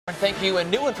Thank you. And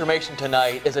new information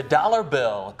tonight is a dollar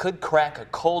bill could crack a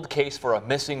cold case for a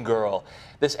missing girl.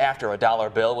 This after a dollar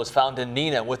bill was found in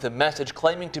Neenah with a message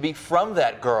claiming to be from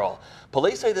that girl.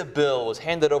 Police say the bill was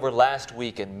handed over last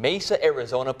week, and Mesa,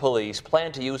 Arizona police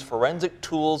plan to use forensic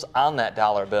tools on that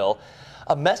dollar bill.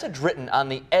 A message written on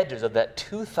the edges of that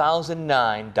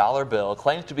 2009 dollar bill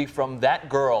claims to be from that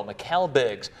girl, Mikelle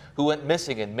Biggs, who went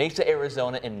missing in Mesa,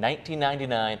 Arizona in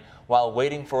 1999 while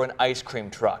waiting for an ice cream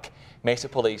truck. Mesa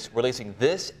police releasing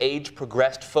this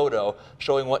age-progressed photo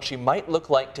showing what she might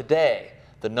look like today.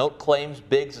 The note claims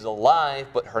Biggs is alive,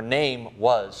 but her name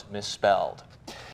was misspelled.